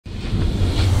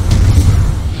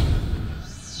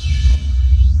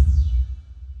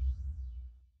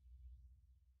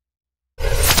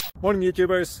Morning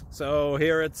YouTubers. So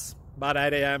here it's about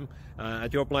 8 a.m.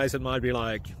 At your place it might be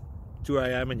like 2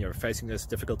 a.m. and you're facing this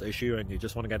difficult issue and you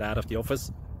just want to get out of the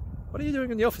office. What are you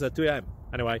doing in the office at 2 a.m.?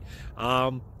 Anyway,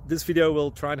 this video will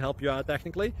try and help you out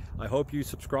technically. I hope you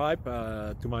subscribe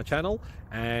to my channel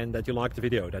and that you like the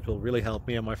video. That will really help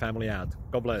me and my family out.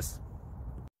 God bless.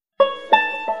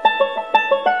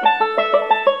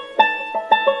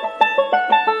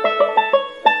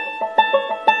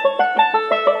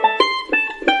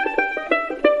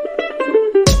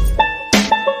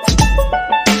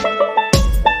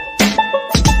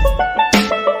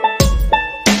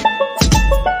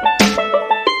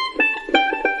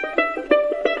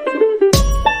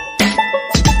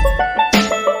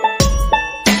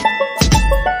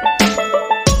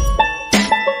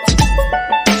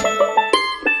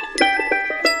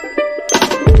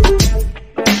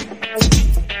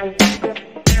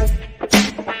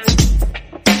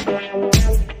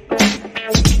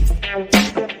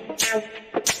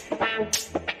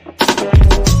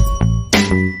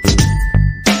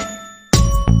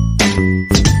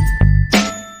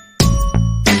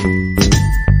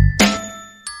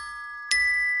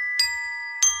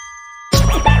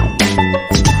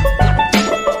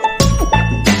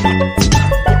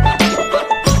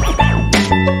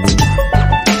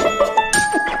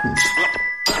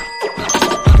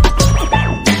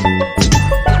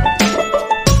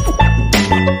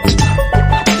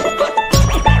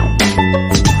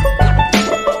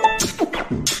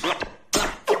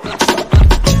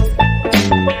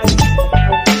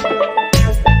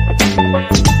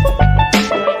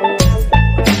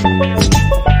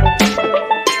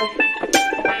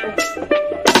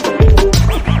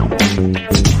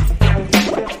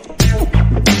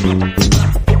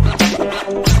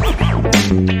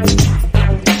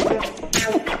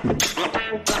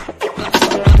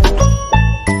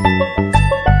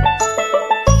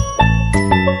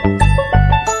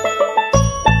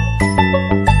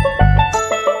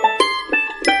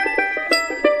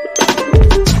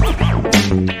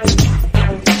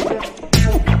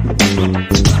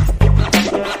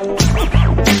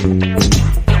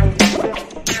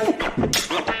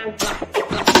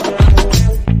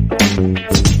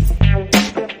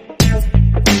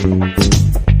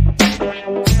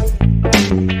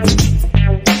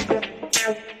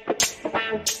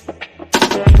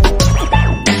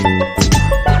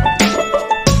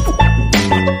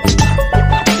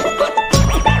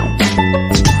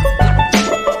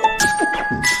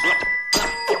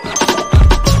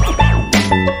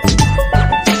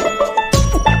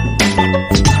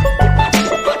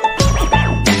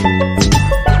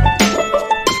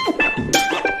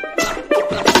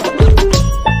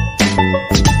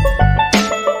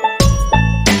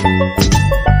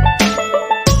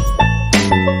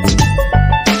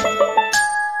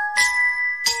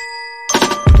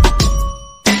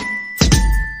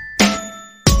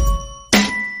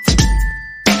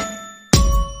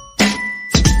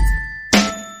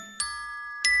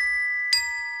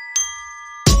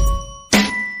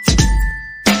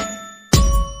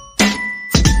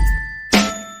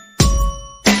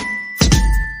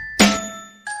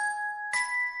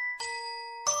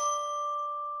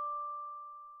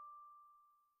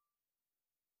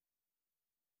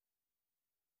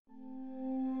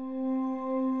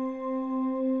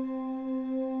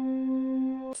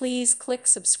 Please click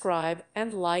subscribe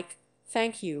and like.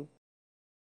 Thank you.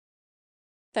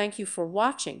 Thank you for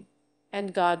watching,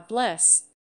 and God bless.